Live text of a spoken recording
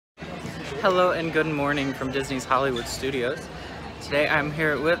Hello and good morning from Disney's Hollywood Studios. Today I'm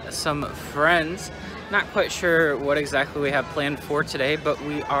here with some friends. Not quite sure what exactly we have planned for today, but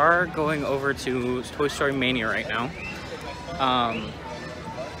we are going over to Toy Story Mania right now.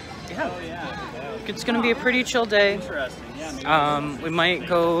 Yeah, it's gonna be a pretty chill day. We might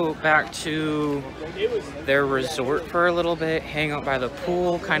go back to their resort for a little bit, hang out by the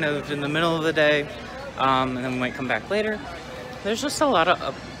pool kind of in the middle of the day, and then we might come back later. There's just a lot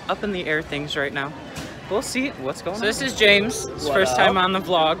of up in the air things right now. We'll see what's going on. So this is James, his first time on the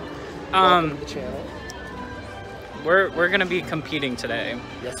vlog. Welcome to the channel. We're gonna be competing today.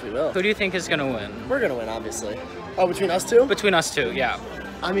 Yes, we will. Who do you think is gonna win? We're gonna win, obviously. Oh, between us two? Between us two, yeah.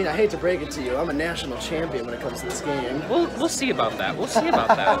 I mean, I hate to break it to you, I'm a national champion when it comes to this game. We'll see about that. We'll see about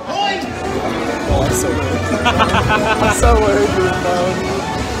that. Oh, I'm so worried. I'm so worried, dude.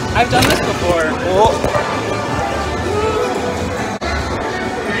 I've done this before.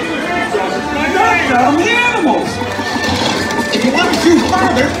 The animals! If you want to shoot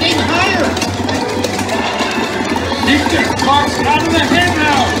farther, aim higher! Keep the box out of the head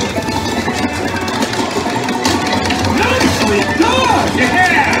now! Nicely done!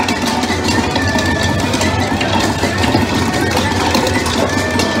 Yeah!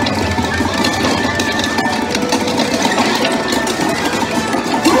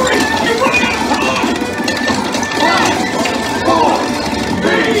 Hurry! You're running out of time! 5, 4,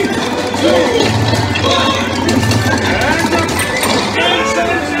 3, 2,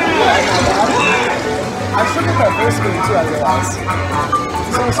 I should have that first game too, I realized.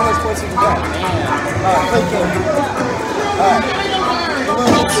 There's only so much points you can get. Alright, play game. Alright.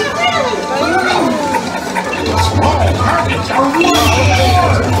 small targets are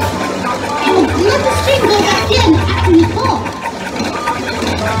Oh, let the string go back in after we pull.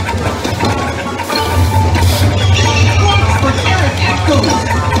 watch for Eric echoes!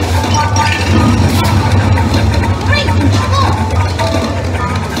 Great control.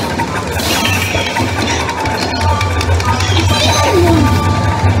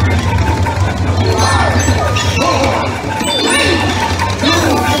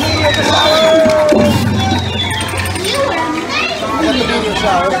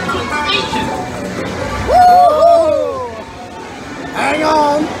 Hang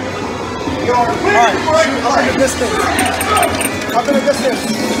on! Alright, shoot up in the distance. Up in the distance.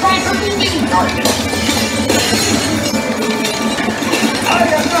 I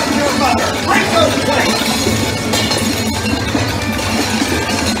am not your mother! Break those plates!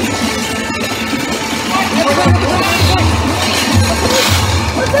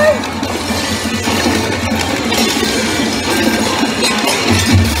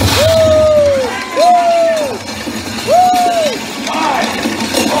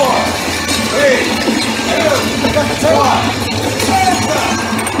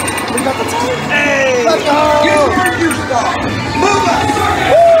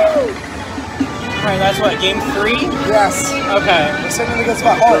 Alright, that's what, game 3? Yes. Okay. We're sitting in a good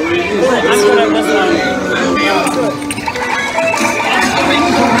spot. Oh, I'm good at this one. yeah, let's do it.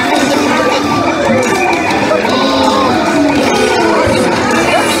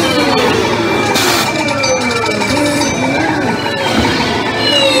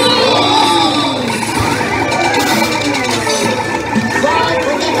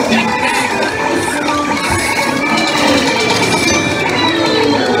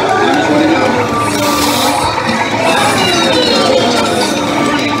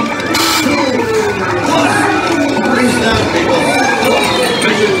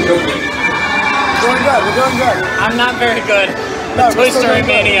 We're doing good. I'm not very good. No, Toy Story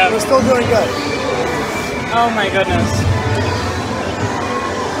Mania. We're still doing good. Oh my goodness.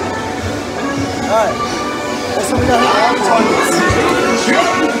 Alright. That's what we got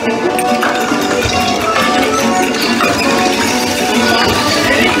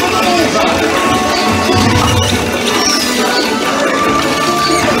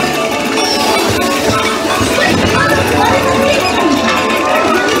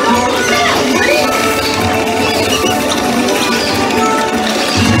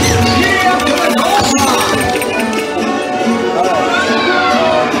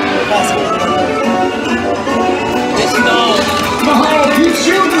Mahalo, keep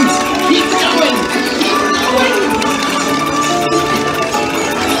shooting!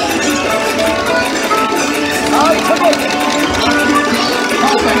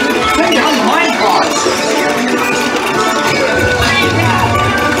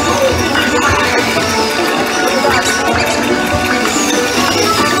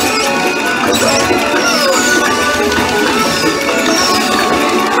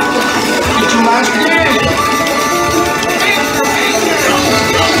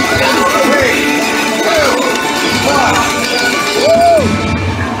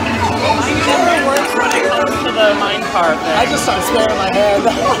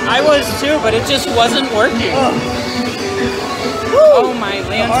 but it just wasn't working. Oh my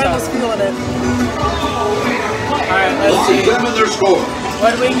land I was feeling it. Alright, let's see.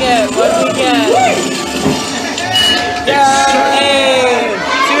 What do we get? What do we get? Hey!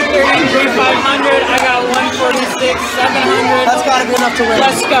 233, 500. I got 146, 700. That's gotta be enough to win.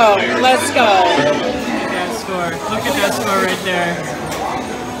 Let's go. Let's go. That score. Look at that score right there.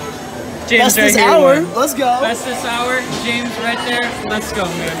 James Best right this here hour. won. Let's go. Best this hour. James right there. Let's go,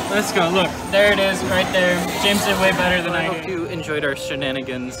 man. Let's go. Look, there it is right there. James did way better than I did. I hope you enjoyed our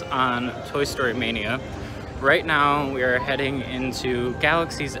shenanigans on Toy Story Mania. Right now, we are heading into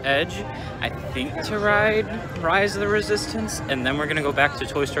Galaxy's Edge, I think to ride Rise of the Resistance, and then we're gonna go back to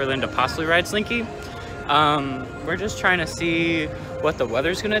Toy Story Land to possibly ride Slinky. We're just trying to see what the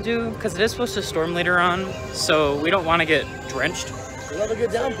weather's gonna do, because it is supposed to storm later on, so we don't want to get drenched. We love a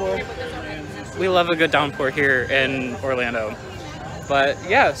good downpour. We love a good downpour here in Orlando. But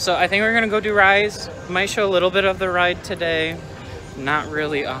yeah, so I think we're gonna go do Rise. Might show a little bit of the ride today. Not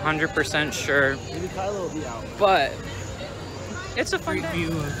really 100% sure, Maybe Kylo will be out. but it's a fun view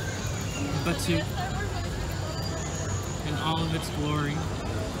of Batu in all of its glory.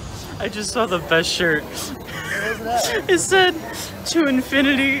 I just saw the best shirt. It said, "To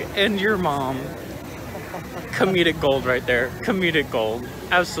infinity and your mom." Comedic gold right there. Comedic gold.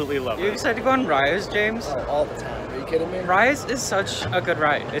 Absolutely love it. You excited to go on Rise, James? Oh, all the time. Are you kidding me? Rise is such a good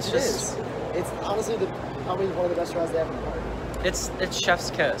ride. It's It just... is. It's honestly probably one of the best rides they have in the park. It's chef's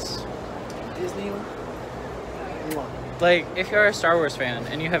kiss. Disney. Like, if you're a Star Wars fan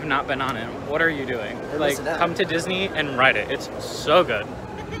and you have not been on it, what are you doing? Or Like, listen out. come to Disney and ride it. It's so good.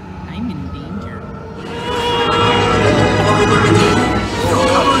 I'm in danger.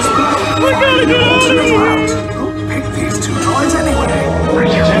 We gotta get out of here! Who picked these two toys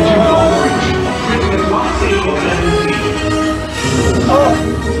anyway?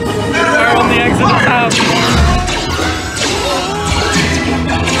 We're on the exit out.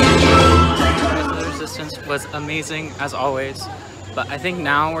 The Resistance was amazing as always, but I think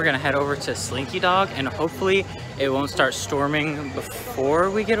now we're gonna head over to Slinky Dog and hopefully it won't start storming before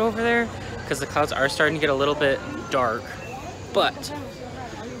we get over there because the clouds are starting to get a little bit dark. But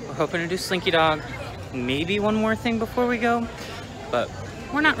we're hoping to do Slinky Dog, maybe one more thing before we go, but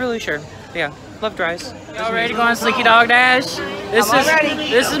we're not really sure. But yeah, loved Rise. Y'all ready to go on Slinky Dog Dash? This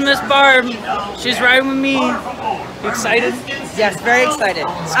is Miss Barb. She's riding with me. You excited? Yes, very excited.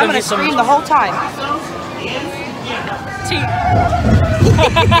 It's I'm gonna gonna be so scream much the whole time.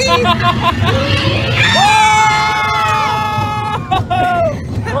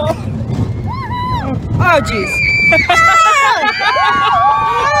 Oh jeez.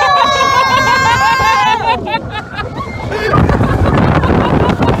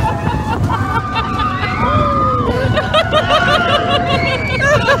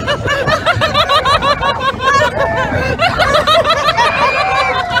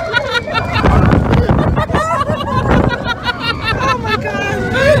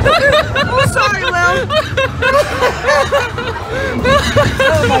 Oh, sorry, Will.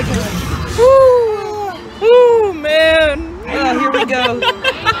 Oh my god. Ooh, man. Oh, here we go.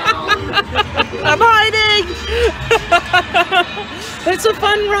 I'm hiding. It's a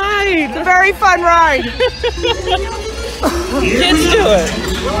fun ride. It's a very fun ride. Kids do it.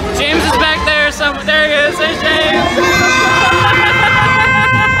 James is back there somewhere. There he is. There's James.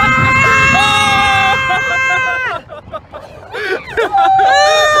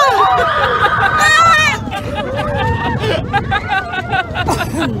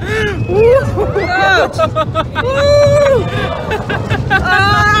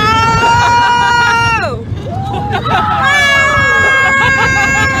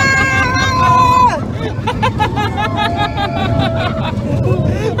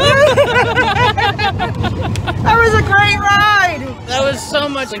 That was a great ride. That was so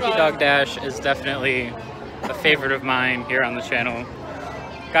much fun. Slinky Dog Dash is definitely a favorite of mine here on the channel.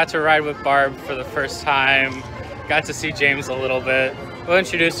 Got to ride with Barb for the first time. Got to see James a little bit. We'll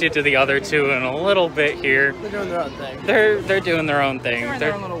introduce you to the other two in a little bit here. They're doing their own thing. They're doing their own thing. They're in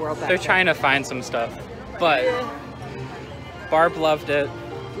their own little world back They're there. trying to find some stuff. But Barb loved it.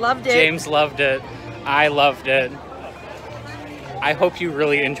 Loved it. James loved it. I loved it. I hope you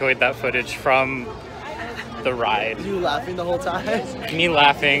really enjoyed that footage from the ride. You laughing the whole time? Me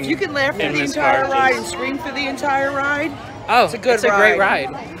laughing. If you can laugh through in the Miss entire Barb ride is- and scream through the entire ride. Oh, It's a good great ride.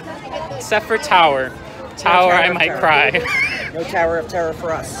 Except for Tower. Tower, I of might Terror. cry. No Tower of Terror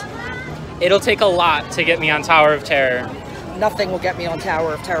for us. It'll take a lot to get me on Tower of Terror. Nothing will get me on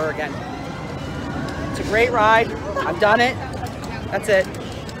Tower of Terror again. It's a great ride. I've done it. That's it.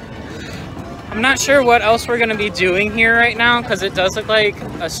 I'm not sure what else we're gonna be doing here right now because it does look like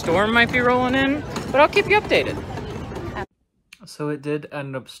a storm might be rolling in, but I'll keep you updated. So it did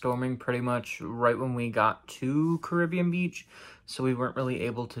end up storming pretty much right when we got to Caribbean Beach, so we weren't really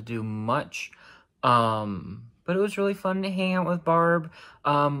able to do much. But it was really fun to hang out with Barb.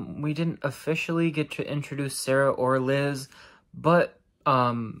 We didn't officially get to introduce Sarah or Liz, but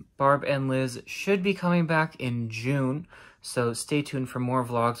Barb and Liz should be coming back in June, so stay tuned for more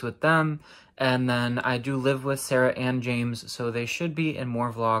vlogs with them. And then I do live with Sarah and James, so they should be in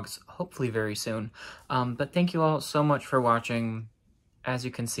more vlogs, hopefully very soon. But thank you all so much for watching. As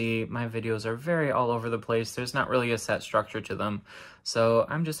you can see, my videos are very all over the place. There's not really a set structure to them, so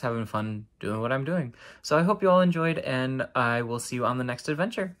I'm just having fun doing what I'm doing. So I hope you all enjoyed, and I will see you on the next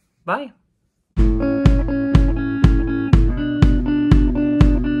adventure. Bye!